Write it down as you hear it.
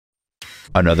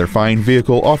Another fine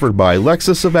vehicle offered by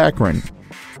Lexus of Akron.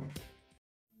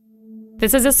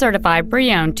 This is a certified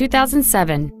pre-owned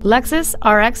 2007 Lexus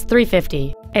RX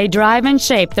 350, a drive and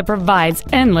shape that provides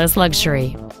endless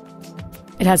luxury.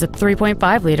 It has a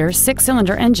 3.5-liter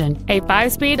 6-cylinder engine, a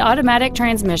 5-speed automatic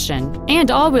transmission,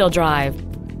 and all-wheel drive.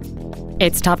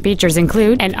 Its top features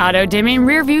include an auto-dimming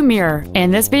rear-view mirror,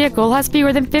 and this vehicle has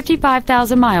fewer than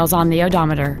 55,000 miles on the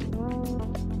odometer.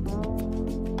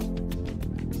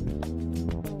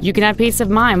 You can have peace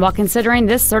of mind while considering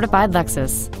this certified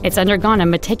Lexus. It's undergone a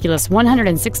meticulous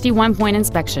 161-point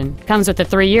inspection, comes with a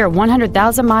 3-year,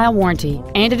 100,000-mile warranty,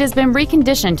 and it has been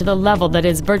reconditioned to the level that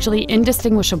is virtually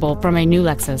indistinguishable from a new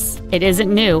Lexus. It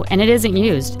isn't new and it isn't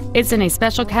used. It's in a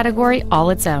special category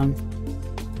all its own.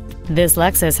 This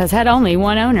Lexus has had only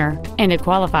one owner, and it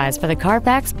qualifies for the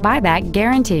Carfax buyback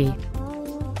guarantee.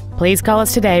 Please call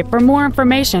us today for more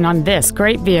information on this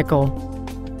great vehicle.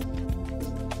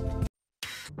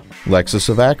 Lexus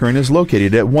of Akron is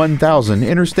located at 1000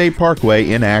 Interstate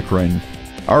Parkway in Akron.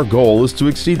 Our goal is to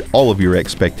exceed all of your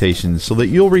expectations so that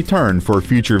you'll return for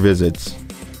future visits.